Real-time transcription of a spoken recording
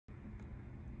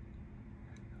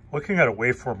Looking at a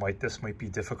waveform like this might be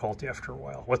difficult after a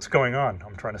while. What's going on?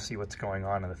 I'm trying to see what's going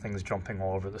on and the thing's jumping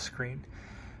all over the screen.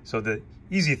 So the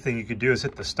easy thing you could do is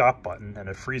hit the stop button and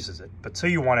it freezes it. But say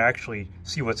you want to actually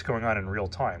see what's going on in real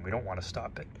time. We don't want to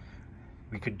stop it.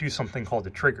 We could do something called a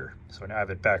trigger. So now I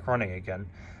have it back running again.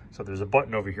 So there's a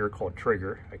button over here called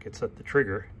trigger. I could set the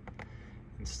trigger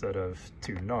instead of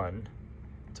to none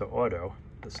to auto.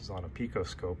 This is on a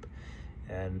Picoscope.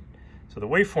 And so the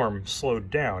waveform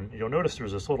slowed down. You'll notice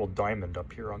there's this little diamond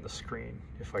up here on the screen.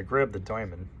 If I grab the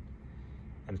diamond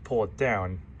and pull it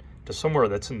down to somewhere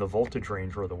that's in the voltage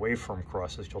range where the waveform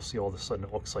crosses, you'll see all of a sudden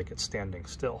it looks like it's standing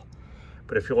still.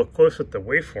 But if you look close at the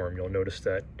waveform, you'll notice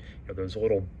that those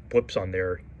little blips on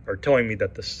there are telling me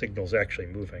that the signal's actually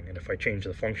moving. And if I change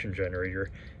the function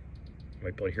generator, you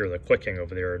might be able to hear the clicking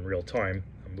over there in real time.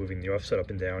 I'm moving the offset up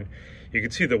and down. You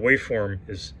can see the waveform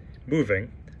is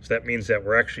moving. So that means that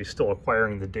we're actually still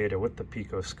acquiring the data with the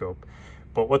Picoscope.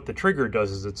 But what the trigger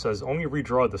does is it says only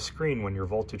redraw the screen when your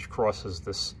voltage crosses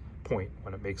this point,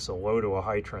 when it makes a low to a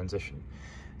high transition.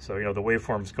 So, the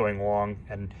waveform's going along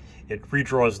and it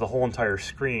redraws the whole entire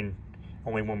screen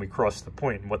only when we cross the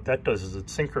point. And what that does is it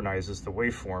synchronizes the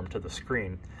waveform to the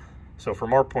screen. So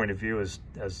from our point of view as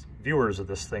viewers of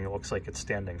this thing, it looks like it's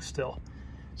standing still.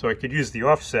 So I could use the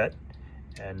offset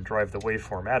and drive the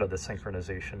waveform out of the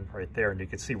synchronization right there. And you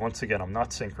can see, once again, I'm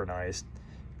not synchronized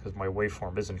because my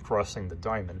waveform isn't crossing the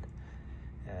diamond.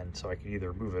 And so I could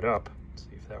either move it up,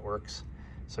 see if that works.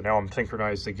 So now I'm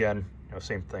synchronized again.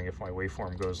 Same thing, if my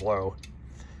waveform goes low,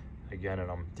 again,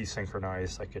 and I'm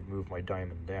desynchronized, I could move my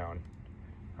diamond down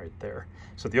right there.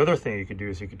 So the other thing you could do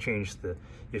is you could change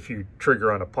if you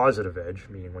trigger on a positive edge,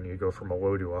 meaning when you go from a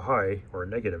low to a high, or a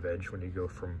negative edge when you go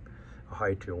from a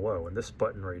high to a low. And this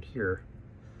button right here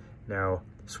now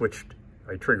switched,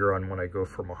 I trigger on when I go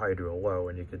from a high to a low,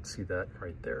 and you can see that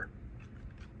right there.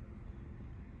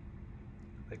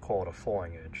 They call it a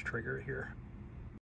falling edge trigger here.